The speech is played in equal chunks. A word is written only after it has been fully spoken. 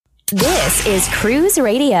This is Cruise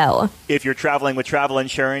Radio. If you're traveling with travel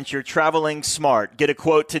insurance, you're traveling smart. Get a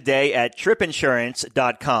quote today at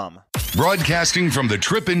tripinsurance.com. Broadcasting from the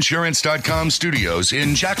tripinsurance.com studios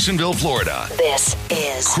in Jacksonville, Florida. This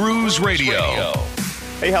is Cruise Radio.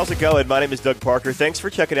 Hey, how's it going? My name is Doug Parker. Thanks for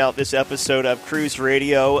checking out this episode of Cruise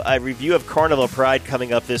Radio. A review of Carnival Pride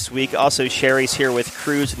coming up this week. Also, Sherry's here with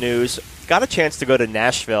Cruise News. Got a chance to go to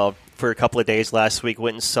Nashville for a couple of days last week.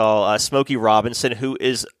 Went and saw Smokey Robinson, who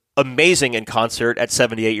is amazing in concert at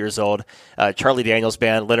 78 years old. Charlie Daniels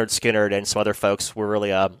Band, Leonard Skinner, and some other folks were really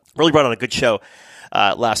brought on a good show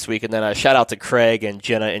last week. And then a shout out to Craig and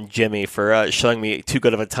Jenna and Jimmy for showing me too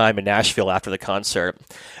good of a time in Nashville after the concert.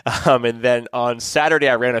 And then on Saturday,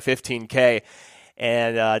 I ran a 15K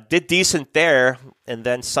and did decent there. And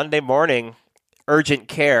then Sunday morning, urgent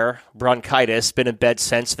care, bronchitis, been in bed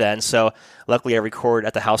since then. So luckily I record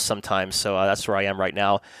at the house sometimes. So that's where I am right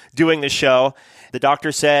now doing the show. The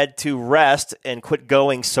doctor said to rest and quit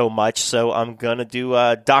going so much. So I'm going to do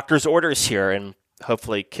doctor's orders here and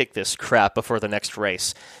hopefully kick this crap before the next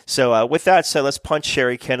race. So with that said, let's punch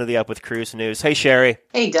Sherry Kennedy up with Cruise News. Hey, Sherry.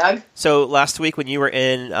 Hey, Doug. So last week when you were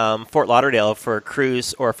in Fort Lauderdale for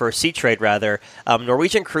cruise, or for Sea Trade rather,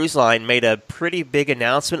 Norwegian Cruise Line made a pretty big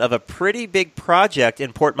announcement of a pretty big project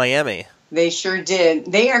in Port Miami. They sure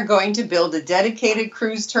did. They are going to build a dedicated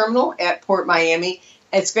cruise terminal at Port Miami.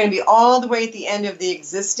 It's going to be all the way at the end of the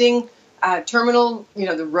existing terminal,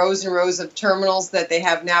 the rows and rows of terminals that they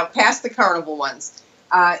have now, past the Carnival ones.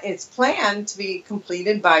 It's planned to be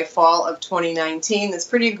completed by fall of 2019. That's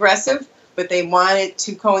pretty aggressive, but they want it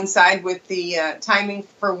to coincide with the timing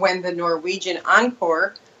for when the Norwegian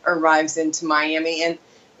Encore arrives into Miami. And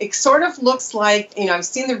it sort of looks like, I've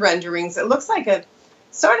seen the renderings. It looks like a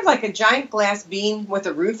giant glass beam with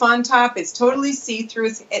a roof on top. It's totally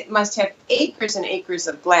see-through. It must have acres and acres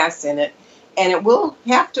of glass in it. And it will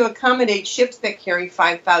have to accommodate ships that carry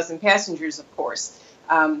 5,000 passengers, of course.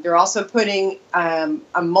 They're also putting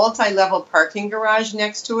a multi-level parking garage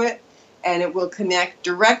next to it, and it will connect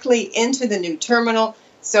directly into the new terminal.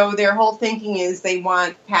 So their whole thinking is they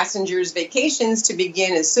want passengers' vacations to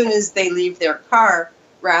begin as soon as they leave their car,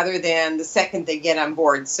 rather than the second they get on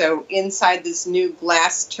board. So inside this new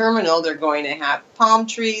glass terminal, they're going to have palm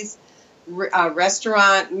trees, a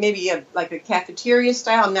restaurant, maybe a cafeteria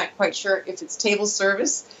style. I'm not quite sure if it's table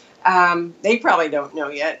service. They probably don't know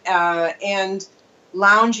yet. And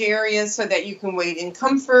lounge areas so that you can wait in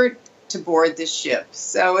comfort to board the ship.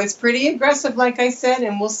 So it's pretty aggressive, like I said,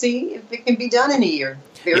 and we'll see if it can be done in a year,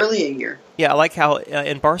 barely a year. Yeah, I like how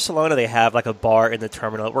in Barcelona they have like a bar in the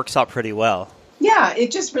terminal. It works out pretty well. Yeah,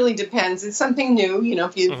 it just really depends. It's something new.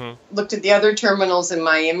 If you looked at the other terminals in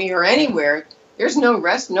Miami or anywhere, there's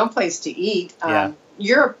no place to eat.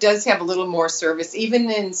 Europe does have a little more service. Even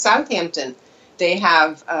in Southampton, they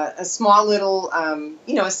have a small little,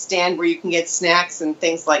 a stand where you can get snacks and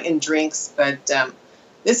things and drinks. But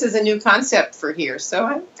this is a new concept for here.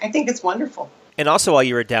 So I think it's wonderful. And also while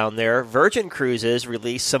you were down there, Virgin Cruises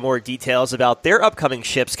released some more details about their upcoming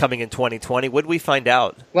ships coming in 2020. What did we find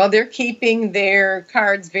out? Well, they're keeping their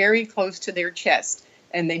cards very close to their chest.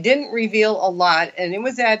 And they didn't reveal a lot. And it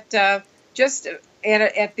was at the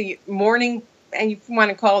morning, and you want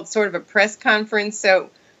to call it sort of a press conference. So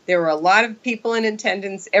there were a lot of people in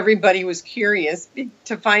attendance. Everybody was curious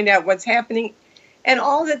to find out what's happening. And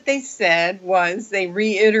all that they said was they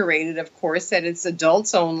reiterated, of course, that it's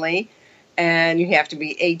adults only. And you have to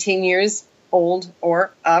be 18 years old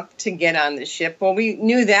or up to get on the ship. Well, we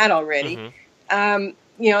knew that already. And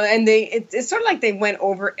it's sort of like they went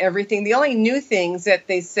over everything. The only new things that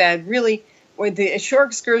they said really were the shore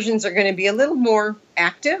excursions are going to be a little more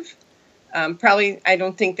active. Probably, I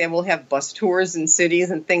don't think they will have bus tours in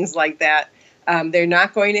cities and things like that. They're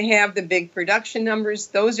not going to have the big production numbers.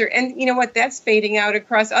 And you know what? That's fading out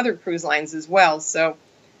across other cruise lines as well. So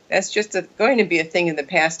that's just going to be a thing in the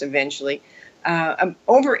past eventually.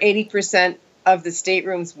 Over 80% of the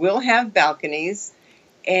staterooms will have balconies.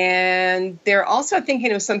 And they're also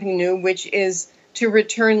thinking of something new, which is to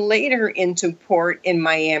return later into port in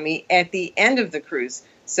Miami at the end of the cruise.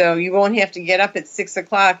 So you won't have to get up at 6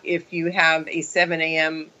 o'clock if you have a 7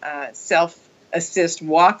 a.m. self-assist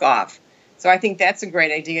walk-off. So I think that's a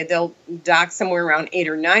great idea. They'll dock somewhere around 8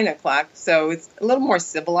 or 9 o'clock. So it's a little more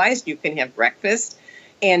civilized. You can have breakfast.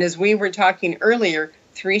 And as we were talking earlier,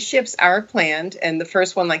 3 ships are planned. And the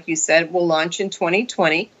first one, like you said, will launch in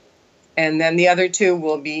 2020. And then the other 2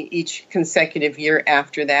 will be each consecutive year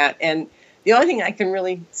after that. And the only thing I can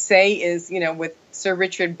really say is, with Sir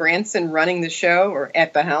Richard Branson running the show or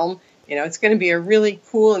at the helm, it's going to be a really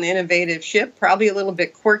cool and innovative ship, probably a little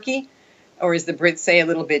bit quirky, or as the Brits say, a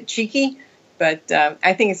little bit cheeky. But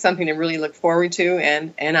I think it's something to really look forward to,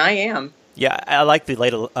 and I am. Yeah, I like the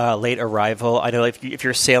late arrival. I know if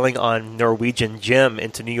you're sailing on Norwegian Gem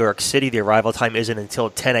into New York City, the arrival time isn't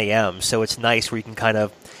until 10 a.m., so it's nice where you can kind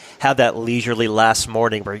of have that leisurely last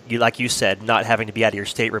morning where, like you said, not having to be out of your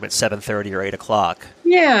stateroom at 7:30 or 8 o'clock.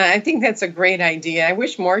 Yeah, I think that's a great idea. I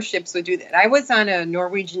wish more ships would do that. I was on a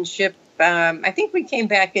Norwegian ship. I think we came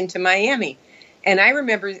back into Miami, and I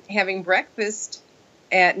remember having breakfast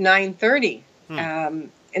at 9:30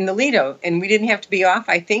 in the Lido, and we didn't have to be off,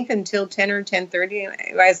 I think, until 10 or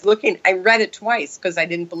 10:30. I read it twice because I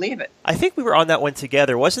didn't believe it. I think we were on that one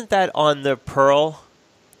together. Wasn't that on the Pearl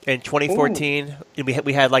in 2014? Ooh. And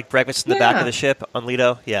we had like breakfast in the back of the ship on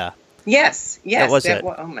Lido? Yeah. Yes. That was it.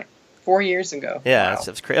 4 years ago. Yeah, Wow.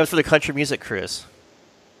 that was for the Country Music Cruise.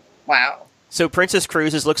 Wow. So Princess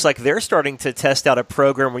Cruises looks like they're starting to test out a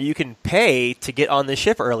program where you can pay to get on the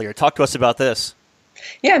ship earlier. Talk to us about this.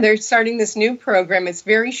 Yeah, they're starting this new program. It's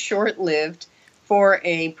very short-lived for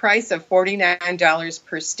a price of $49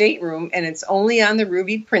 per stateroom, and it's only on the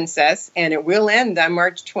Ruby Princess, and it will end on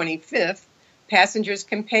March 25th. Passengers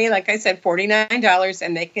can pay, like I said, $49,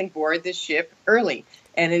 and they can board the ship early.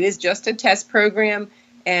 And it is just a test program.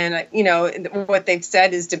 And, what they've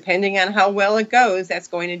said is depending on how well it goes, that's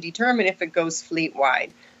going to determine if it goes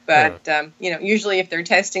fleet-wide. But, usually if they're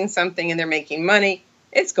testing something and they're making money,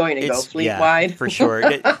 it's going to go fleet-wide. Yeah, for sure.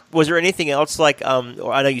 Was there anything else like, I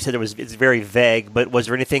know you said it's very vague, but was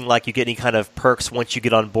there anything like you get any kind of perks once you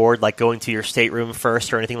get on board, like going to your stateroom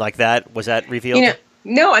first or anything like that? Was that revealed?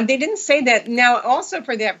 No, they didn't say that. Now, also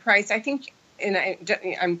for that price, I think, and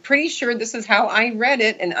I'm pretty sure this is how I read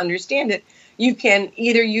it and understand it, you can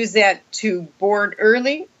either use that to board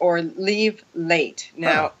early or leave late.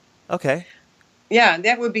 Now, okay. Yeah,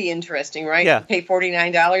 that would be interesting, right? Yeah. Pay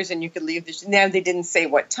 $49 and you could leave. Now, they didn't say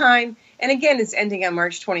what time. And again, it's ending on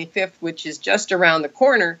March 25th, which is just around the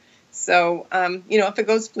corner. So, if it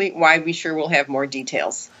goes fleet-wide, we sure will have more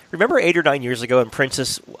details. Remember 8 or 9 years ago in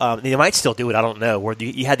Princess, they might still do it, I don't know, where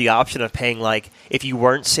you had the option of paying, like, if you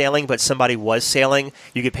weren't sailing but somebody was sailing,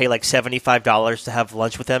 you could pay like $75 to have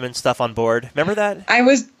lunch with them and stuff on board. Remember that? I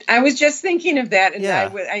was just thinking of that, and Yeah.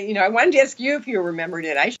 I wanted to ask you if you remembered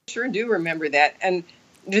it. I sure do remember that. And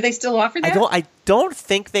do they still offer that? I don't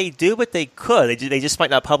think they do, but they could. They just might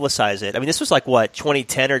not publicize it. I mean, this was like,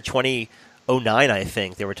 2010 or 2009, I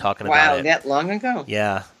think they were talking about it. Wow, that long ago.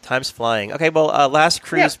 Yeah, time's flying. Okay, well, last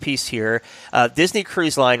cruise piece here. Disney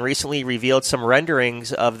Cruise Line recently revealed some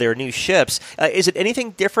renderings of their new ships. Is it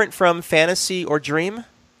anything different from Fantasy or Dream?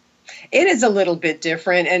 It is a little bit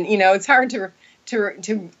different, and it's hard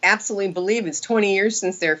to absolutely believe it's 20 years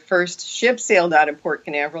since their first ship sailed out of Port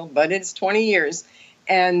Canaveral, but it's 20 years.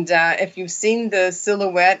 And if you've seen the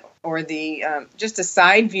silhouette or the just a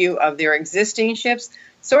side view of their existing ships,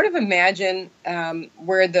 sort of imagine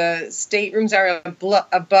where the staterooms are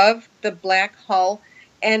above the black hull,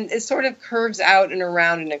 and it sort of curves out and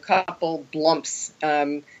around in a couple blumps.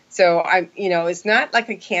 So it's not like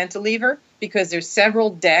a cantilever because there's several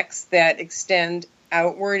decks that extend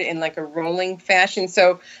outward in like a rolling fashion.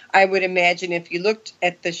 So I would imagine if you looked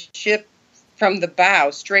at the ship from the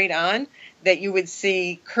bow straight on, that you would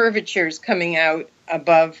see curvatures coming out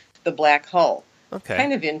above the black hull. Okay.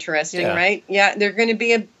 Kind of interesting, right? Yeah, they're going to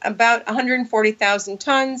be about 140,000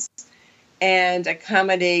 tons and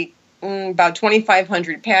accommodate about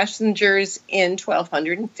 2,500 passengers in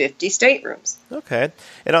 1,250 staterooms. Okay.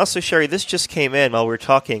 And also, Sherry, this just came in while we were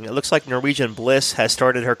talking. It looks like Norwegian Bliss has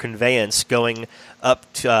started her conveyance going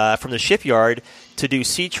up to, from the shipyard to do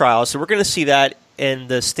sea trials. So we're going to see that in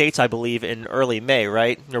the States, I believe, in early May,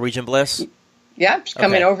 right? Norwegian Bliss? Yeah, she's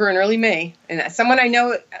coming over in early May. And someone I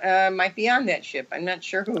know might be on that ship. I'm not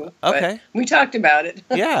sure who. Okay. But we talked about it.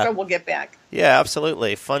 Yeah. So we'll get back. Yeah,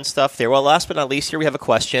 absolutely. Fun stuff there. Well, last but not least, here we have a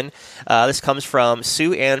question. This comes from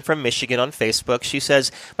Sue Ann from Michigan on Facebook. She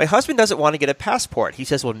says, my husband doesn't want to get a passport. He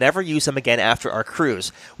says we'll never use them again after our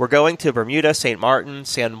cruise. We're going to Bermuda, St. Martin,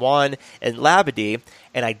 San Juan, and Labadee,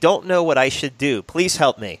 and I don't know what I should do. Please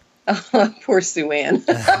help me. Poor Sue Ann.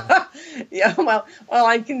 Yeah, well, all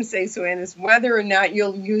I can say, Sue Ann, is whether or not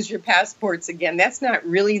you'll use your passports again, that's not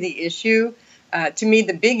really the issue. To me,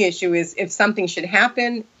 the big issue is if something should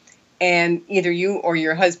happen and either you or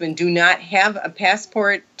your husband do not have a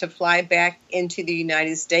passport to fly back into the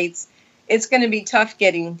United States, it's going to be tough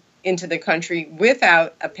getting into the country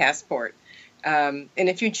without a passport. And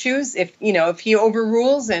if you choose, if he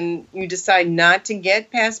overrules and you decide not to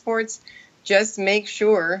get passports, just make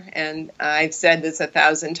sure, and I've said this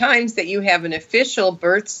 1,000 times, that you have an official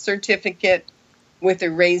birth certificate with a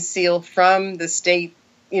raised seal from the state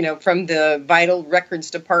from the vital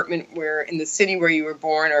records department where in the city where you were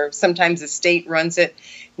born, or sometimes the state runs it,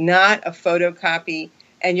 not a photocopy.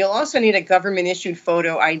 And you'll also need a government issued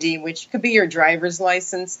photo ID, which could be your driver's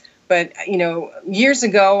license. But, years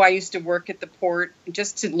ago, I used to work at the port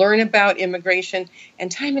just to learn about immigration.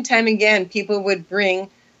 And time again, people would bring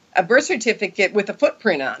a birth certificate with a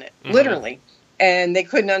footprint on it, literally. And they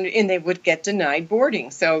couldn't and they would get denied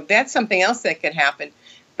boarding. So that's something else that could happen.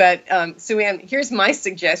 But Sue Ann, here's my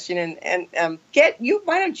suggestion, and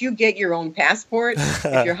why don't you get your own passport?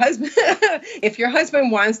 If your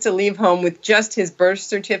husband wants to leave home with just his birth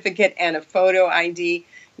certificate and a photo ID,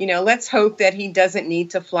 let's hope that he doesn't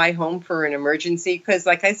need to fly home for an emergency. Because,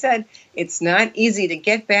 like I said, it's not easy to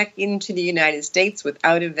get back into the United States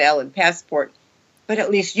without a valid passport. But at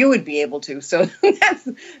least you would be able to. So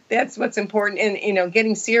that's what's important. And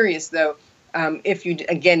getting serious though. If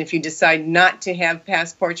you decide not to have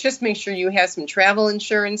passports, just make sure you have some travel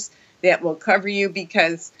insurance that will cover you,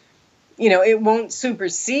 because, it won't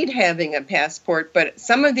supersede having a passport. But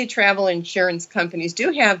some of the travel insurance companies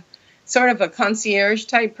do have sort of a concierge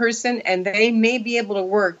type person, and they may be able to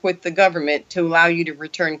work with the government to allow you to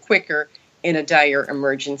return quicker in a dire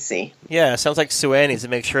emergency. Yeah, sounds like Sue Ann needs to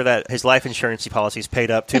make sure that his life insurance policy is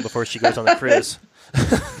paid up, too, before she goes on the cruise.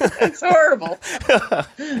 That's horrible.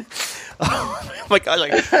 Oh my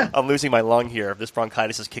God, I'm losing my lung here. This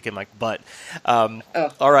bronchitis is kicking my butt. All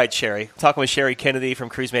right, Sherry. Talking with Sherry Kennedy from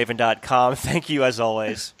cruisemaven.com. Thank you, as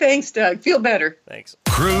always. Thanks, Doug. Feel better. Thanks.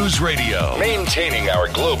 Cruise Radio. Maintaining our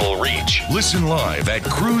global reach. Listen live at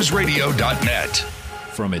cruiseradio.net.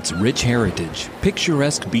 From its rich heritage,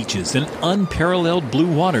 picturesque beaches, and unparalleled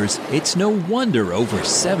blue waters, it's no wonder over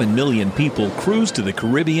 7 million people cruise to the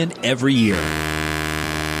Caribbean every year.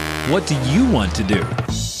 What do you want to do?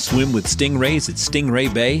 Swim with stingrays at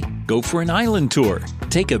Stingray Bay? Go for an island tour?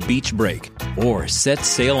 Take a beach break? Or set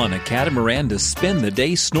sail on a catamaran to spend the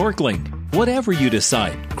day snorkeling? Whatever you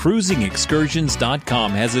decide,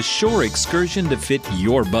 CruisingExcursions.com has a shore excursion to fit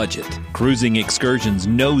your budget. Cruising Excursions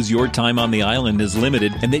knows your time on the island is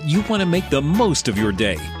limited and that you want to make the most of your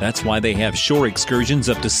day. That's why they have shore excursions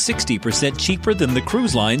up to 60% cheaper than the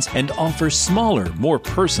cruise lines and offer smaller, more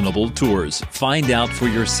personable tours. Find out for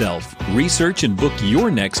yourself. Research and book your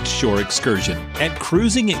next shore excursion at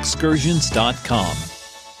CruisingExcursions.com.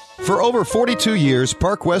 For over 42 years,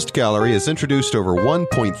 Park West Gallery has introduced over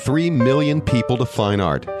 1.3 million people to fine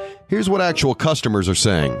art. Here's what actual customers are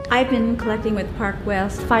saying. I've been collecting with Park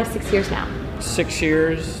West 5-6 years now. 6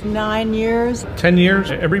 years. 9 years. 10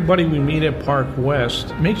 years. Everybody we meet at Park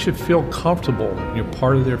West makes you feel comfortable. You're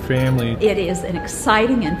part of their family. It is an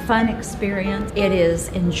exciting and fun experience. It is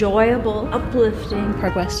enjoyable, uplifting.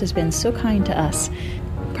 Park West has been so kind to us.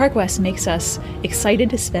 Park West makes us excited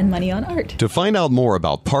to spend money on art. To find out more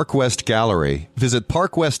about Park West Gallery, visit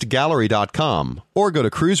parkwestgallery.com or go to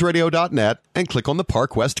cruiseradio.net and click on the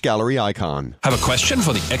Park West Gallery icon. Have a question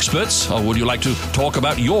for the experts, or would you like to talk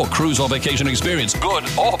about your cruise or vacation experience, good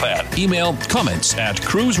or bad? Email comments at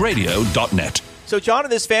cruiseradio.net. So John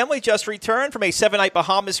and his family just returned from a 7-night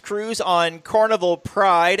Bahamas cruise on Carnival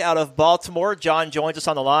Pride out of Baltimore. John joins us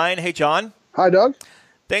on the line. Hey, John. Hi, Doug.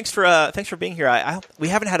 Thanks for being here. We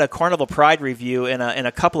haven't had a Carnival Pride review in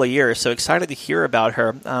a couple of years, so excited to hear about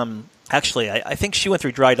her. Actually, I think she went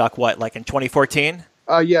through dry dock like in 2014.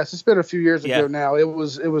 Yes, it's been a few years ago now. It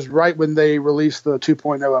was right when they released the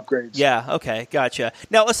 2.0 upgrades. Yeah. Okay. Gotcha.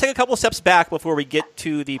 Now let's take a couple steps back before we get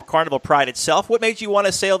to the Carnival Pride itself. What made you want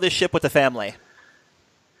to sail this ship with the family?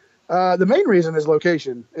 The main reason is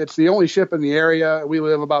location. It's the only ship in the area. We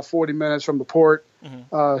live about 40 minutes from the port.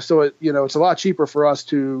 So it's a lot cheaper for us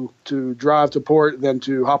to drive to port than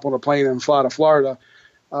to hop on a plane and fly to Florida.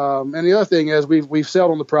 And the other thing is we've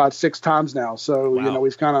sailed on the Pride 6 times now. So,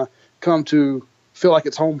 we've kind of come to feel like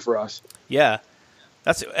it's home for us. Yeah.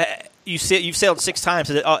 That's you've sailed 6 times.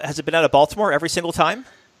 Has it been out of Baltimore every single time?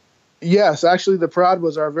 Yes, actually, the Pride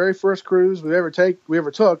was our very first cruise we ever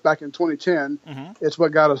took back in 2010. It's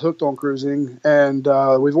what got us hooked on cruising, and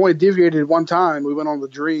we've only deviated one time. We went on the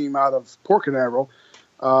Dream out of Port Canaveral,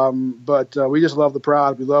 but we just love the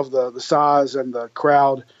Pride. We love the size, and the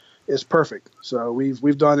crowd is perfect. So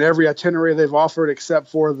we've done every itinerary they've offered except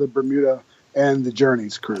for the Bermuda and the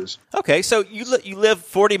Journeys cruise. Okay, so you live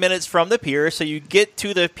 40 minutes from the pier, so you get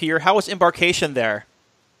to the pier. How was embarkation there?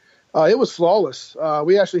 It was flawless.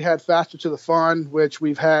 We actually had Faster to the Fun, which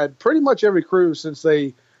we've had pretty much every cruise since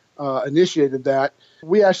they initiated that.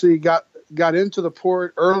 We actually got into the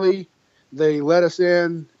port early. They let us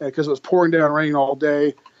in because it was pouring down rain all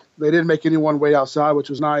day. They didn't make anyone wait outside, which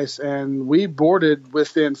was nice. And we boarded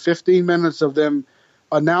within 15 minutes of them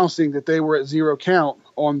announcing that they were at 0 count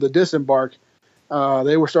on the disembark.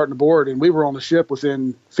 they were starting to board, and we were on the ship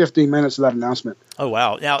within 15 minutes of that announcement. Oh,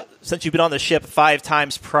 wow. Now, since you've been on the ship 5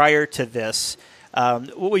 times prior to this,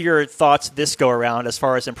 what were your thoughts this go around as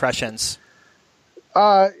far as impressions?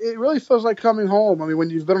 It really feels like coming home. I mean, when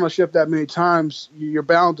you've been on a ship that many times, you're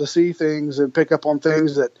bound to see things and pick up on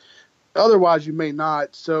things that otherwise you may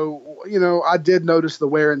not. So, I did notice the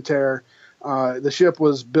wear and tear. The ship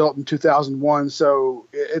was built in 2001, so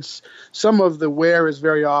it's some of the wear is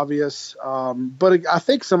very obvious. But I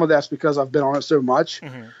think some of that's because I've been on it so much.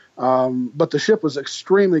 Mm-hmm. But the ship was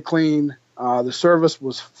extremely clean. The service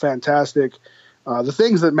was fantastic. The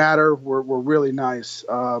things that matter were really nice.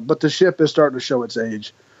 But the ship is starting to show its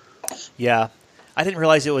age. Yeah. I didn't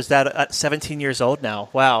realize it was that 17 years old now.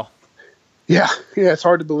 Wow. Yeah, it's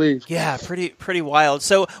hard to believe. Yeah, pretty wild.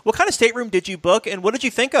 So what kind of stateroom did you book, and what did you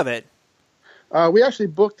think of it? We actually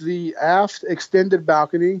booked the aft extended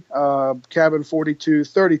balcony, cabin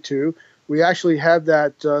 4232. We actually had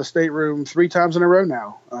that stateroom 3 times in a row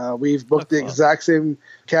now. We've booked the exact same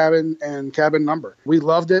cabin and cabin number. We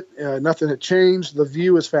loved it. Nothing had changed. The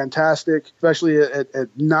view is fantastic, especially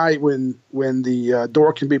at night when the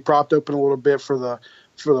door can be propped open a little bit for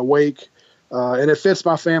the wake. And it fits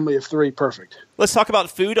my family of 3 perfect. Let's talk about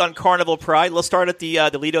food on Carnival Pride. Let's start at the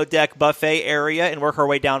Lido Deck buffet area and work our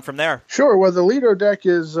way down from there. Sure. Well, the Lido Deck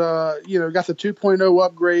is, got the 2.0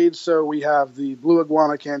 upgrade. So we have the Blue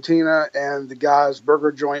Iguana Cantina and the Guy's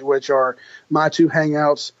Burger Joint, which are my 2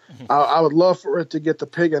 hangouts. Mm-hmm. I would love for it to get the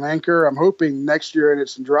Pig and Anchor. I'm hoping next year, and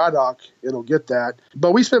it's in dry dock, it'll get that.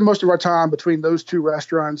 But we spend most of our time between those 2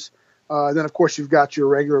 restaurants. And then, of course, you've got your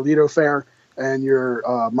regular Lido fare and your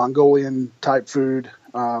Mongolian type food.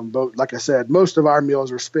 But like I said, most of our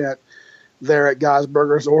meals are spent there at Guy's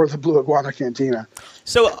Burgers or the Blue Iguana Cantina.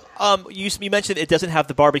 So you mentioned it doesn't have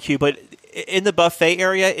the barbecue, but in the buffet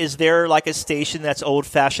area, is there like a station that's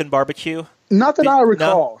old-fashioned barbecue? Not that I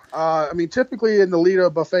recall. No? Typically in the Lido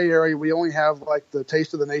buffet area, we only have like the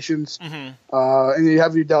Taste of the Nations, mm-hmm. And you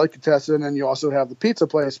have your delicatessen, and you also have the pizza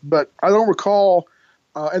place. But I don't recall.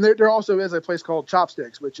 And there also is a place called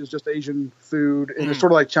Chopsticks, which is just Asian food, and it's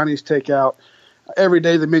sort of like Chinese takeout. Every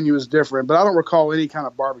day the menu is different, but I don't recall any kind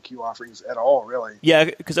of barbecue offerings at all, really. Yeah,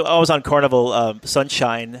 because I was on Carnival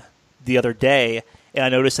Sunshine the other day, and I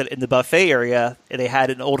noticed that in the buffet area, they had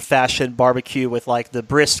an old-fashioned barbecue with like the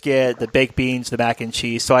brisket, the baked beans, the mac and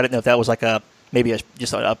cheese. So I didn't know if that was like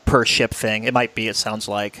just a per-ship thing. It might be, it sounds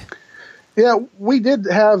like. Yeah, we did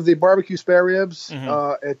have the barbecue spare ribs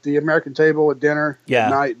at the American table at dinner at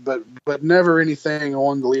night, but never anything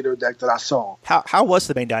on the Lido Deck that I saw. How was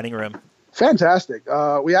the main dining room? Fantastic.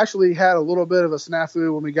 We actually had a little bit of a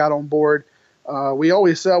snafu when we got on board. We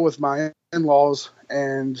always sell with my in-laws,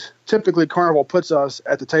 and typically Carnival puts us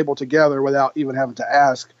at the table together without even having to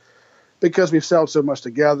ask because we've sold so much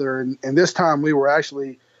together. And this time we were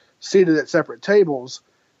actually seated at separate tables.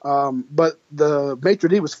 But the maitre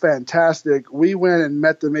d' was fantastic. We went and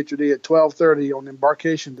met the maitre d' at 12:30 on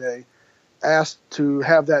embarkation day, asked to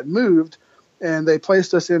have that moved, and they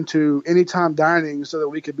placed us into anytime dining so that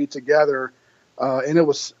we could be together. And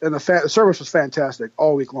the service was fantastic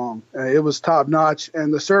all week long. It was top notch,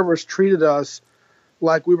 and the servers treated us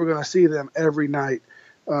like we were going to see them every night.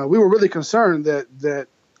 We were really concerned that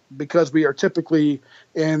because we are typically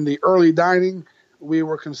in the early dining, we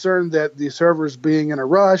were concerned that the servers being in a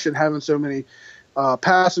rush and having so many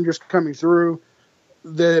passengers coming through,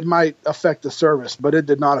 that it might affect the service. But it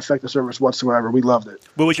did not affect the service whatsoever. We loved it.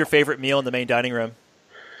 What was your favorite meal in the main dining room?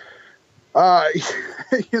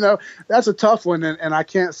 That's a tough one, and I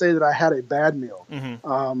can't say that I had a bad meal.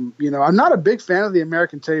 Mm-hmm. I'm not a big fan of the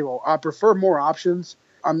American table. I prefer more options.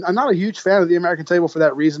 I'm not a huge fan of the American table for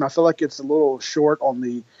that reason. I feel like it's a little short on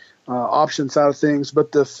the option side of things,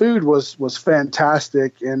 but the food was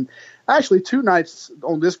fantastic. And actually 2 nights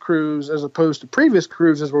on this cruise, as opposed to previous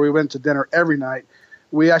cruises where we went to dinner every night,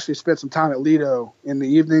 we actually spent some time at Lido in the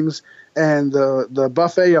evenings, and the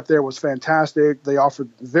buffet up there was fantastic. They offered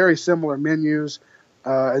very similar menus,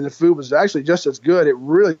 and the food was actually just as good. It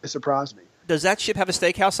really surprised me. Does that ship have a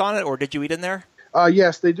steakhouse on it, or did you eat in there?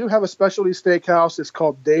 Yes, they do have a specialty steakhouse. It's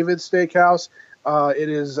called David's Steakhouse. It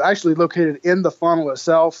is actually located in the funnel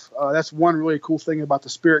itself. That's one really cool thing about the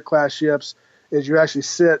Spirit class ships is you actually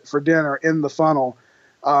sit for dinner in the funnel.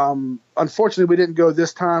 Unfortunately, we didn't go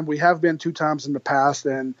this time. We have been 2 times in the past,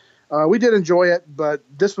 and we did enjoy it, but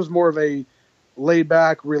this was more of a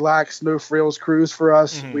laid-back, relaxed, no-frills cruise for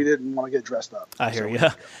us. Mm-hmm. We didn't want to get dressed up. I hear you.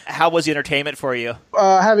 How was the entertainment for you?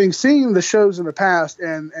 Having seen the shows in the past,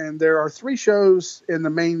 and there are 3 shows in the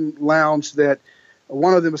main lounge that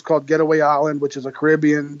one of them is called Getaway Island, which is a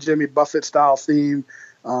Caribbean Jimmy Buffett-style theme.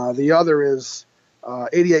 The other is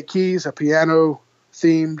 88 Keys, a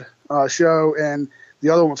piano-themed show, and the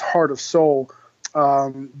other one's Heart of Soul.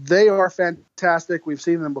 They are fantastic. We've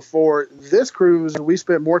seen them before. This cruise, we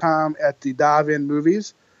spent more time at the dive-in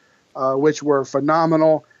movies, which were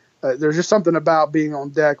phenomenal. There's just something about being on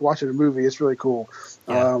deck watching a movie. It's really cool,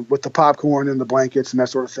 with the popcorn and the blankets and that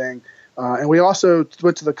sort of thing. And we also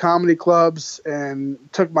went to the comedy clubs and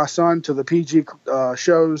took my son to the PG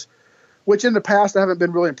shows, which in the past I haven't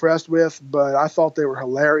been really impressed with, but I thought they were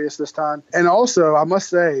hilarious this time. And also, I must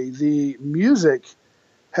say, the music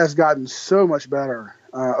has gotten so much better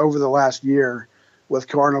over the last year with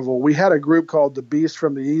Carnival. We had a group called the Beast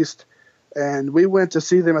from the East, and we went to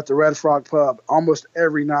see them at the Red Frog Pub almost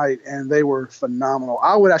every night, and they were phenomenal.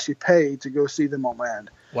 I would actually pay to go see them on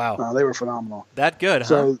land. Wow. They were phenomenal. That good, huh?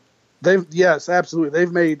 So yes, absolutely.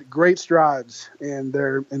 They've made great strides in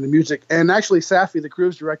the music. And actually, Safi, the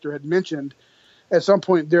cruise director, had mentioned at some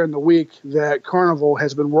point during the week that Carnival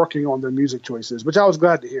has been working on their music choices, which I was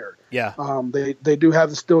glad to hear. Yeah. They do have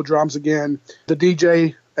the steel drums again. The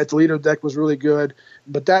DJ at the Lido deck was really good.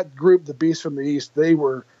 But that group, the Beast from the East, they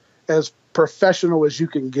were as professional as you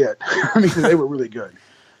can get. I mean, they were really good.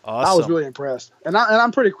 Awesome. I was really impressed. And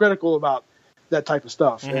I'm pretty critical about that type of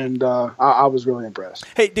stuff. Mm-hmm. And I was really impressed.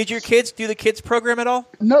 Hey, did your kids do the kids program at all?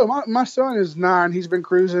 No, my son is 9. He's been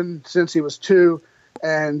cruising since he was 2,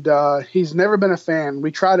 and he's never been a fan.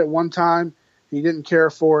 We tried it one time. He didn't care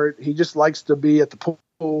for it. He just likes to be at the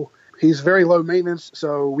pool. He's very low maintenance,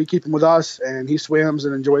 so we keep him with us, and he swims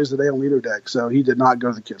and enjoys the day on Lido deck. So he did not go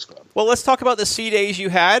to the kids club. Well, let's talk about the sea days you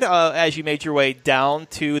had as you made your way down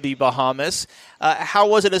to the Bahamas. How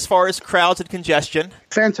was it as far as crowds and congestion?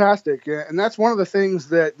 Fantastic. And that's one of the things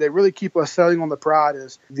that really keep us sailing on the Pride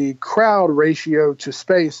is the crowd ratio to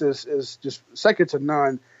space is just second to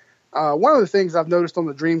none. One of the things I've noticed on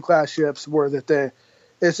the Dream Class ships were that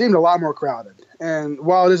it seemed a lot more crowded. And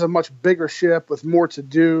while it is a much bigger ship with more to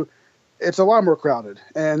do, it's a lot more crowded,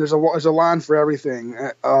 and there's a line for everything.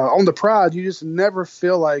 On the Pride, you just never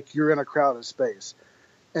feel like you're in a crowded space.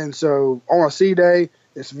 And so on a sea day,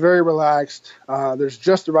 it's very relaxed. There's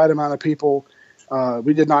just the right amount of people.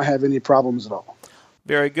 We did not have any problems at all.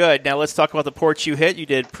 Very good. Now let's talk about the ports you hit. You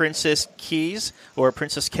did Princess Keys, or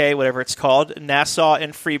Princess Cay, whatever it's called, Nassau,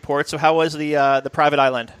 and Freeport. So how was the private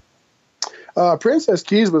island? Princess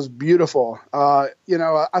Keys was beautiful. I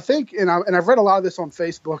think, and I've read a lot of this on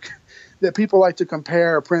Facebook, that people like to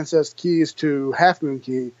compare Princess Keys to Half Moon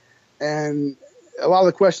Cay. And a lot of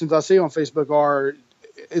the questions I see on Facebook are,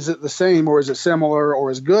 is it the same, or is it similar,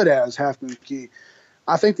 or as good as Half Moon Cay?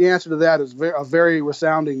 I think the answer to that is a very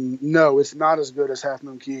resounding no. It's not as good as Half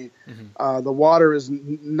Moon Cay. Mm-hmm. The water is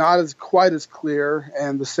not quite as clear,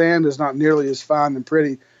 and the sand is not nearly as fine and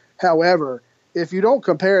pretty. However, if you don't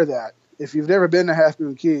compare that, if you've never been to Half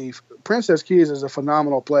Moon Cay, Princess Keys is a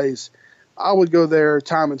phenomenal place. I would go there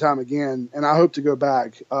time and time again, and I hope to go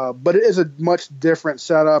back. But it is a much different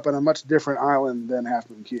setup and a much different island than Half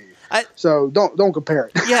Moon Cay. So don't compare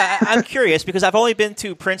it. Yeah, I'm curious because I've only been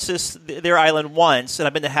to Princess, their island, once, and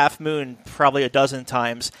I've been to Half Moon probably a dozen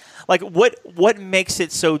times. Like, what makes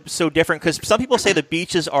it so different? Because some people say the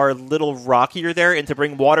beaches are a little rockier there, and to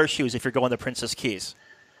bring water shoes if you're going to Princess Keys.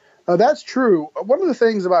 That's true. One of the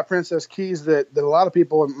things about Princess Keys that a lot of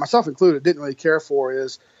people, myself included, didn't really care for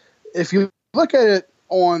is if you look at it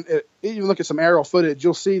you look at some aerial footage,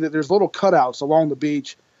 you'll see that there's little cutouts along the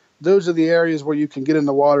beach. Those are the areas where you can get in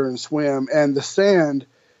the water and swim, and the sand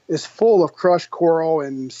is full of crushed coral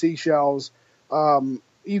and seashells.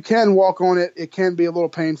 You can walk on it. It can be a little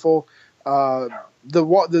painful.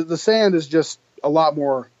 The sand is just a lot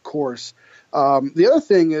more coarse. The other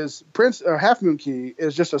thing is Half Moon Cay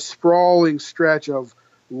is just a sprawling stretch of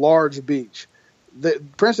large beach. The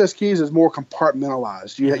Princess Keys is more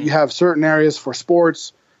compartmentalized. You have certain areas for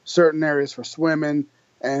sports, certain areas for swimming,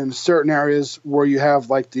 and certain areas where you have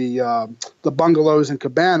like the bungalows and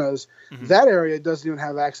cabanas. Mm-hmm. That area doesn't even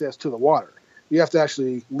have access to the water. You have to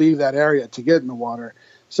actually leave that area to get in the water.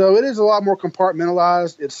 So it is a lot more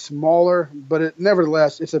compartmentalized. It's smaller, but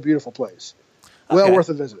nevertheless, it's a beautiful place. Well worth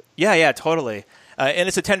a visit. Yeah, totally. And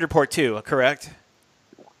it's a tender port too, correct?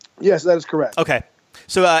 Yes, that is correct. Okay.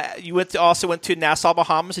 So you also went to Nassau,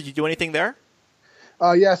 Bahamas. Did you do anything there?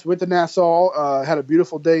 Yes, went to Nassau. Had a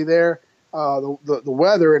beautiful day there. The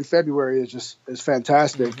weather in February is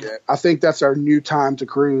fantastic. Mm-hmm. I think that's our new time to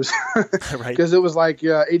cruise because it was like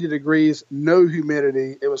 80 degrees, no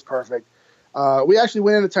humidity. It was perfect. We actually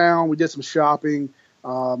went into town. We did some shopping.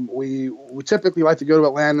 We typically like to go to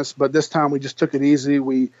Atlantis, but this time we just took it easy.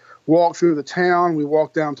 We walked through the town. We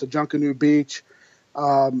walked down to Junkanoo Beach.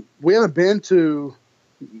 We haven't been to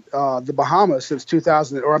the Bahamas since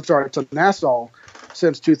to Nassau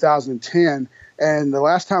since 2010. And the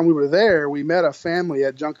last time we were there, we met a family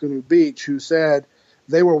at Junkanoo Beach who said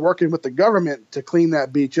they were working with the government to clean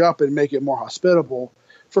that beach up and make it more hospitable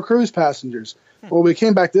for cruise passengers. Well, we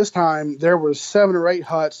came back this time, there was 7 or 8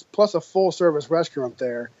 huts plus a full-service restaurant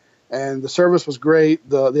there. And the service was great.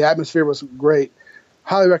 The atmosphere was great.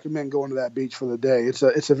 Highly recommend going to that beach for the day.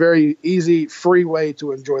 It's a very easy, free way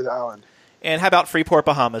to enjoy the island. And how about Freeport,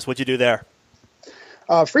 Bahamas? What'd you do there?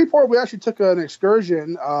 Freeport, we actually took an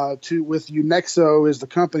excursion with Unexo is the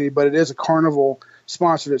company, but it is a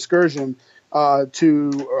Carnival-sponsored excursion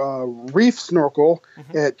to reef snorkel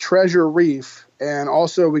at Treasure Reef. And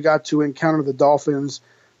also we got to encounter the dolphins,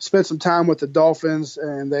 spent some time with the dolphins,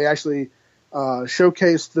 and they actually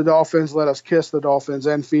showcased the dolphins, let us kiss the dolphins,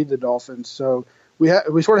 and feed the dolphins. So we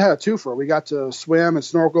sort of had a twofer. We got to swim and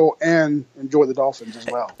snorkel and enjoy the dolphins as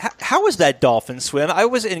well. How was that dolphin swim? I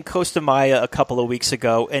was in Costa Maya a couple of weeks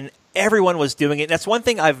ago, and everyone was doing it. That's one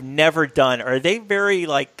thing I've never done. Are they very,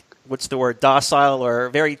 docile or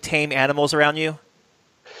very tame animals around you?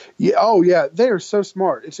 Yeah. Oh, yeah. They are so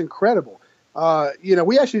smart. It's incredible.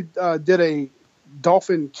 We actually did a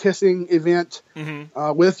dolphin kissing event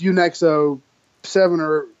with Unexo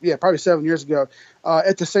probably 7 years ago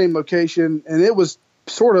at the same location, and it was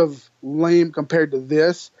sort of lame compared to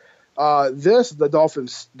this. The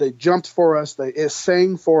dolphins, they jumped for us, it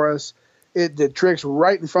sang for us, it did tricks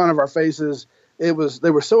right in front of our faces. They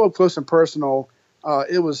were so up close and personal.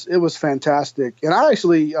 It was fantastic. And I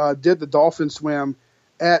actually did the dolphin swim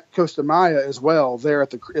at Costa Maya as well, there at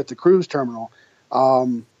the cruise terminal.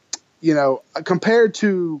 Compared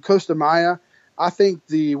to Costa Maya, I think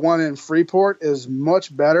the one in Freeport is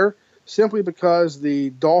much better simply because the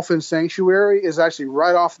dolphin sanctuary is actually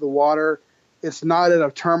right off the water. It's not at a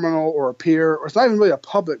terminal or a pier, or it's not even really a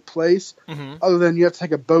public place other than you have to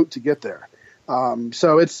take a boat to get there.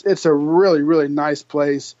 So it's a really, really nice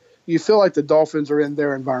place. You feel like the dolphins are in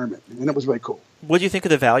their environment, and it was really cool. What do you think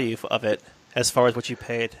of the value of it as far as what you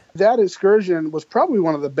paid? That excursion was probably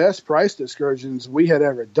one of the best priced excursions we had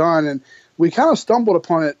ever done, and we kind of stumbled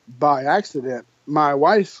upon it by accident. My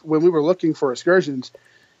wife, when we were looking for excursions,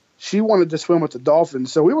 she wanted to swim with the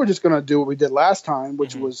dolphins, so we were just going to do what we did last time,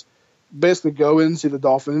 which was basically go in, see the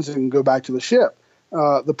dolphins, and go back to the ship.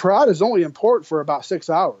 The Pride is only in port for about 6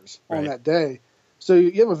 hours on that day, so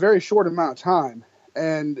you have a very short amount of time.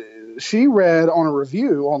 And she read on a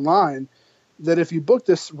review online that if you book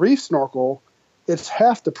this reef snorkel, it's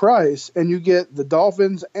half the price, and you get the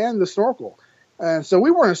dolphins and the snorkel. And so we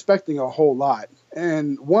weren't expecting a whole lot.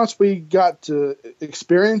 And once we got to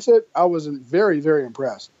experience it, I was very, very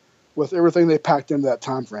impressed with everything they packed into that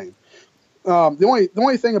time frame. The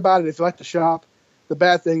only thing about it, if you like to shop, the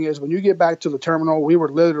bad thing is when you get back to the terminal, we were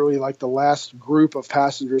literally like the last group of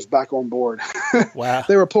passengers back on board. Wow.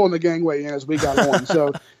 They were pulling the gangway in as we got on.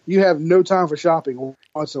 So you have no time for shopping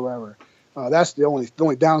whatsoever. That's the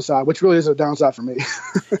only downside, which really is a downside for me.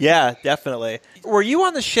 Yeah, definitely. Were you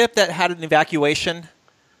on the ship that had an evacuation?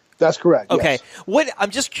 That's correct. Okay. Yes.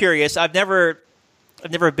 I'm just curious. I've never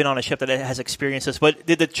been on a ship that has experienced this, but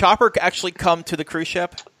did the chopper actually come to the cruise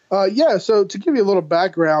ship? Yeah. So to give you a little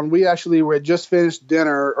background, we actually had just finished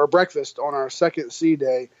dinner or breakfast on our second sea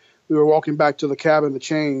day. We were walking back to the cabin to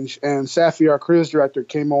change, and Safi, our cruise director,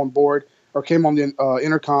 came on the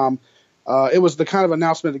intercom. It was the kind of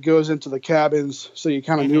announcement that goes into the cabins, so you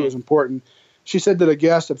kind of knew it was important. She said that a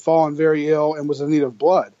guest had fallen very ill and was in need of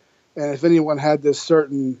blood. And if anyone had this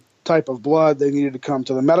certain type of blood, they needed to come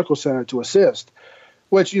to the medical center to assist,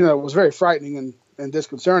 which, was very frightening and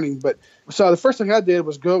disconcerting. But so the first thing I did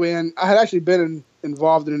was go in. I had actually been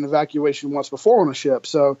involved in an evacuation once before on a ship,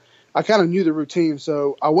 so I kind of knew the routine.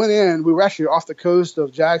 So I went in. We were actually off the coast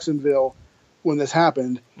of Jacksonville when this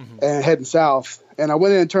happened and heading south. And I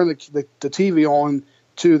went in and turned the TV on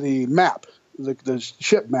to the map, the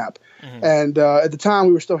ship map. And at the time,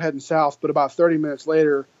 we were still heading south, but about 30 minutes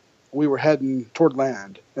later, we were heading toward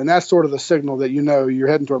land. And that's sort of the signal that you're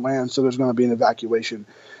heading toward land, so there's going to be an evacuation.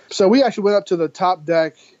 So we actually went up to the top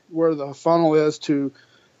deck where the funnel is to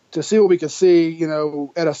see what we could see,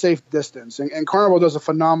 at a safe distance. And Carnival does a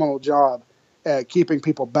phenomenal job at keeping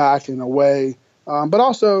people back and away, but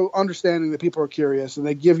also understanding that people are curious, and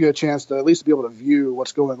they give you a chance to at least be able to view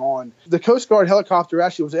what's going on. The Coast Guard helicopter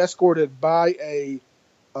actually was escorted by a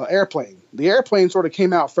airplane. The airplane sort of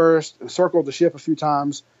came out first and circled the ship a few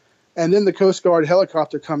times, and then the Coast Guard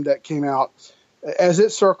helicopter came out. As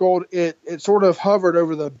it circled, it sort of hovered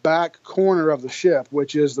over the back corner of the ship,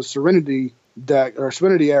 which is the Serenity deck or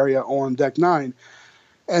Serenity area on deck 9.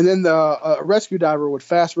 And then the rescue diver would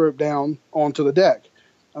fast rope down onto the deck.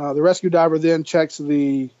 The rescue diver then checks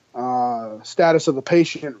the status of the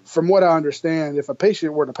patient. From what I understand, if a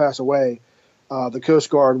patient were to pass away, the Coast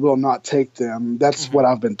Guard will not take them. That's what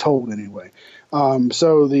I've been told anyway.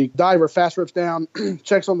 So the diver fast rips down,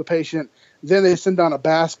 checks on the patient, then they send down a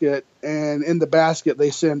basket, and in the basket they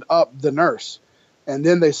send up the nurse. And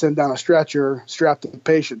then they send down a stretcher, strap the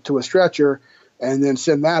patient to a stretcher, and then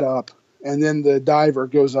send that up. And then the diver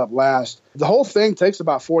goes up last. The whole thing takes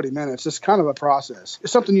about 40 minutes. It's kind of a process.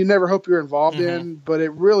 It's something you never hope you're involved in, but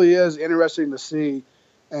it really is interesting to see.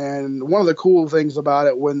 And one of the cool things about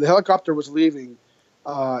it, when the helicopter was leaving,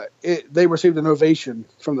 they received an ovation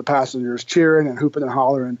from the passengers, cheering and hooping and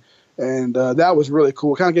hollering. And that was really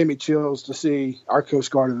cool. It kind of gave me chills to see our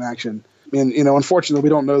Coast Guard in action. And, unfortunately, we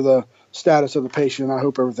don't know the status of the patient. I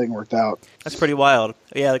hope everything worked out. That's pretty wild.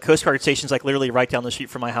 Yeah, the Coast Guard station's like literally right down the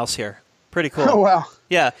street from my house here. Pretty cool. Oh, wow.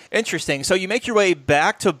 Yeah, interesting. So you make your way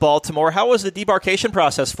back to Baltimore. How was the debarkation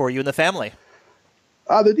process for you and the family?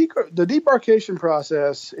 The debarkation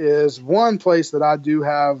process is one place that I do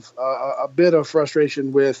have a bit of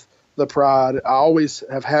frustration with the Pride. I always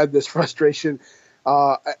have had this frustration,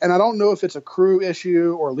 and I don't know if it's a crew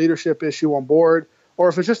issue or leadership issue on board, or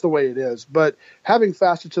if it's just the way it is. But having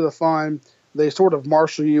Faster to the Fun, they sort of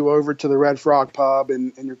marshal you over to the Red Frog Pub,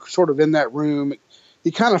 and you're sort of in that room.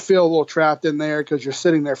 You kind of feel a little trapped in there because you're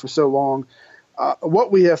sitting there for so long.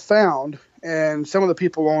 What we have found, and some of the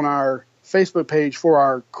people on our Facebook page for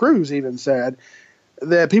our cruise even said,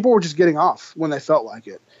 that people were just getting off when they felt like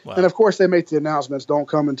it. Wow. And, of course, they make the announcements, don't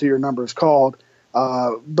come until your number is called.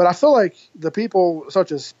 But I feel like the people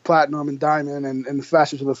such as Platinum and Diamond and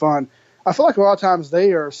Faster to the Fun, I feel like a lot of times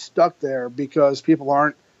they are stuck there because people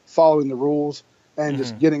aren't following the rules and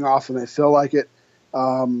just getting off when they feel like it.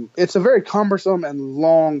 It's a very cumbersome and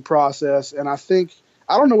long process, and I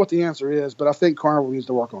don't know what the answer is, but I think Carnival needs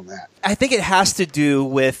to work on that. I think it has to do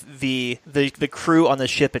with the crew on the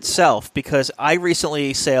ship itself, because I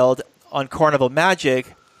recently sailed on Carnival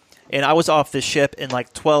Magic, and I was off the ship in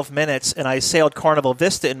like 12 minutes, and I sailed Carnival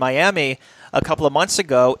Vista in Miami a couple of months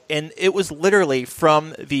ago, and it was literally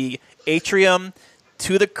from the atrium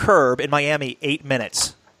to the curb in Miami, 8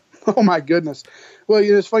 minutes. Oh, my goodness. Well,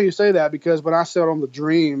 it's funny you say that, because when I sailed on the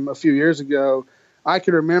Dream a few years ago, I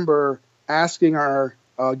can remember asking our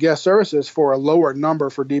guest services for a lower number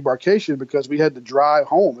for debarkation because we had to drive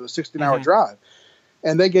home. It was a 16-hour drive.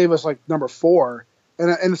 And they gave us like number 4.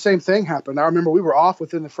 And the same thing happened. I remember we were off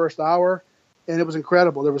within the first hour, and it was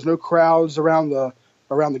incredible. There was no crowds around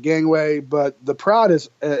the gangway, but the Pride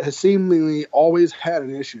has seemingly always had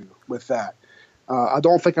an issue with that. I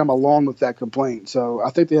don't think I'm alone with that complaint, so I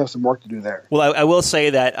think they have some work to do there. Well, I will say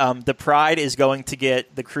that the Pride is going to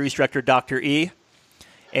get the cruise director, Dr. E.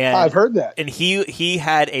 And I've heard that. And he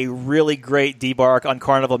had a really great debark on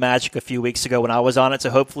Carnival Magic a few weeks ago when I was on it, so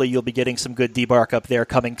hopefully you'll be getting some good debark up there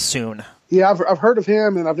coming soon. Yeah, I've heard of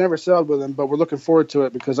him, and I've never sailed with him, but we're looking forward to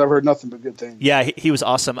it because I've heard nothing but good things. Yeah, he was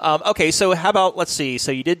awesome. Okay, so how about, let's see,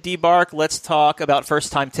 so you did debark. Let's talk about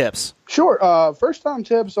first-time tips. Sure. First-time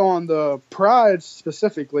tips on the Pride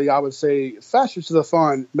specifically, I would say Faster to the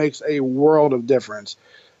Fun makes a world of difference,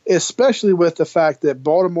 especially with the fact that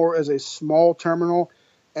Baltimore is a small terminal,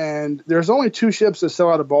 and there's only 2 ships that sail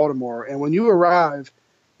out of Baltimore. And when you arrive,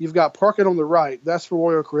 you've got parking on the right. That's for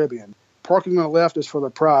Royal Caribbean. Parking on the left is for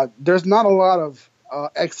the Pride. There's not a lot of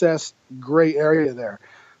excess gray area there.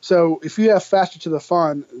 So if you have Faster to the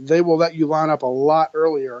Fun, they will let you line up a lot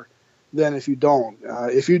earlier than if you don't.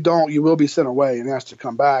 If you don't, you will be sent away and asked to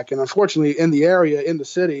come back. And unfortunately, in the area, in the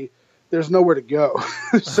city, there's nowhere to go.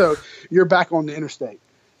 So you're back on the interstate.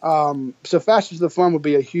 So Faster to the Fun would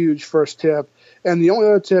be a huge first tip. And the only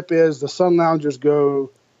other tip is the Sun Loungers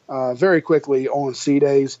go very quickly on sea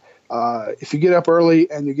days. If you get up early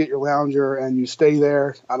and you get your lounger and you stay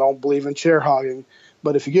there, I don't believe in chair hogging,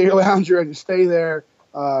 but if you get your lounger and you stay there,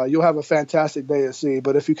 you'll have a fantastic day at sea.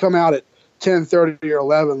 But if you come out at 10:30 or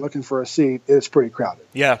 11 looking for a seat, it's pretty crowded.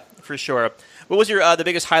 Yeah, for sure. What was your the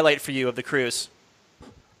biggest highlight for you of the cruise?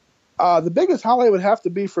 The biggest highlight would have to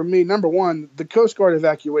be for me, number one, the Coast Guard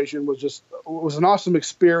evacuation was an awesome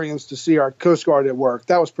experience to see our Coast Guard at work.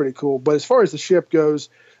 That was pretty cool. But as far as the ship goes,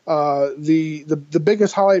 the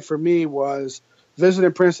biggest highlight for me was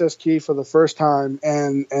visiting Princess Key for the first time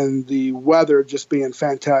and the weather just being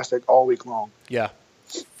fantastic all week long. Yeah,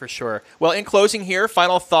 for sure. Well, in closing here,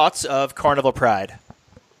 final thoughts of Carnival Pride.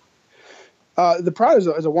 The Pride is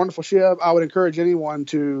a wonderful ship. I would encourage anyone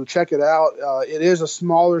to check it out. It is a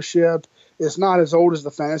smaller ship. It's not as old as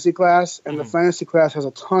the Fantasy class, and the Fantasy class has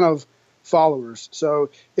a ton of followers.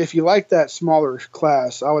 So if you like that smaller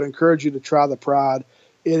class, I would encourage you to try the Pride.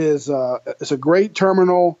 It's a great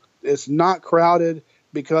terminal. It's not crowded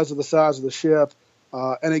because of the size of the ship.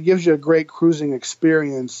 and it gives you a great cruising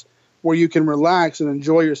experience where you can relax and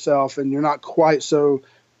enjoy yourself, and you're not quite so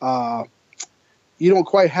you don't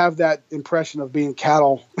quite have that impression of being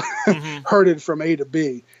cattle herded from A to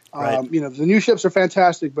B. Right. The new ships are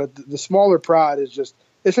fantastic, but the smaller Pride is just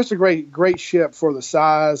a great ship for the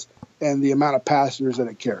size and the amount of passengers that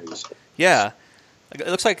it carries. Yeah. It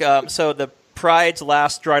looks like so the Pride's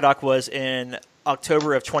last dry dock was in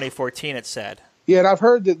October of 2014, it said. Yeah, and I've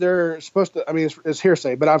heard that they're supposed to, it's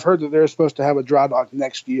hearsay, but I've heard that they're supposed to have a dry dock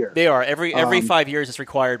next year. They are. Every 5 years it's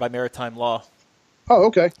required by maritime law. Oh,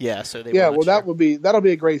 okay. Yeah, so they well, that'll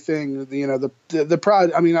be a great thing. The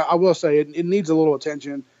Pride, I will say it needs a little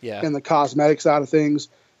attention in the cosmetic side of things.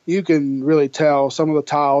 You can really tell some of the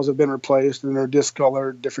tiles have been replaced and they're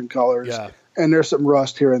discolored, different colors. Yeah. And there's some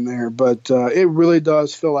rust here and there, but it really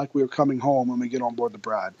does feel like we're coming home when we get on board the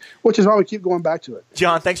Pride, which is why we keep going back to it.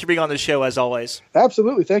 John, thanks for being on the show as always.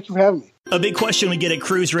 Absolutely. Thank you for having me. A big question we get at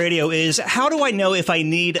Cruise Radio is, how do I know if I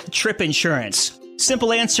need trip insurance?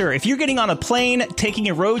 Simple answer. If you're getting on a plane, taking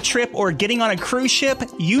a road trip, or getting on a cruise ship,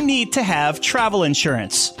 you need to have travel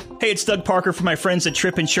insurance. Hey, it's Doug Parker from my friends at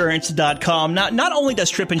tripinsurance.com. Not only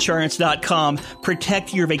does tripinsurance.com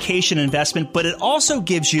protect your vacation investment, but it also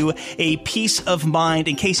gives you a peace of mind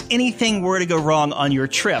in case anything were to go wrong on your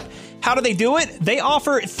trip. How do they do it? They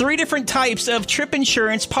offer 3 different types of trip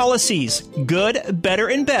insurance policies. Good, better,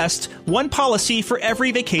 and best. One policy for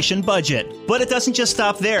every vacation budget. But it doesn't just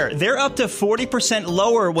stop there. They're up to 40%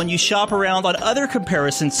 lower when you shop around on other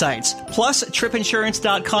comparison sites. Plus,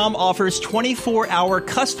 tripinsurance.com offers 24-hour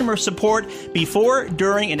customer support before,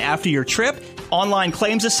 during, and after your trip, online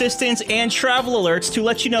claims assistance, and travel alerts to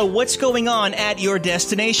let you know what's going on at your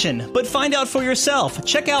destination. But find out for yourself.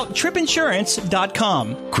 Check out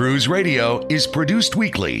tripinsurance.com. Cruise Radio is produced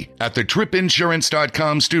weekly at the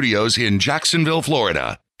tripinsurance.com studios in Jacksonville,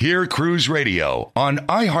 Florida. Hear Cruise Radio on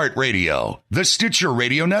iHeartRadio, the Stitcher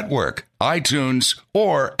Radio Network, iTunes,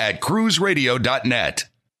 or at cruiseradio.net.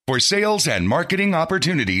 For sales and marketing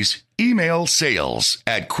opportunities, email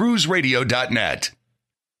sales@cruiseradio.net.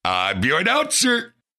 I'm your announcer,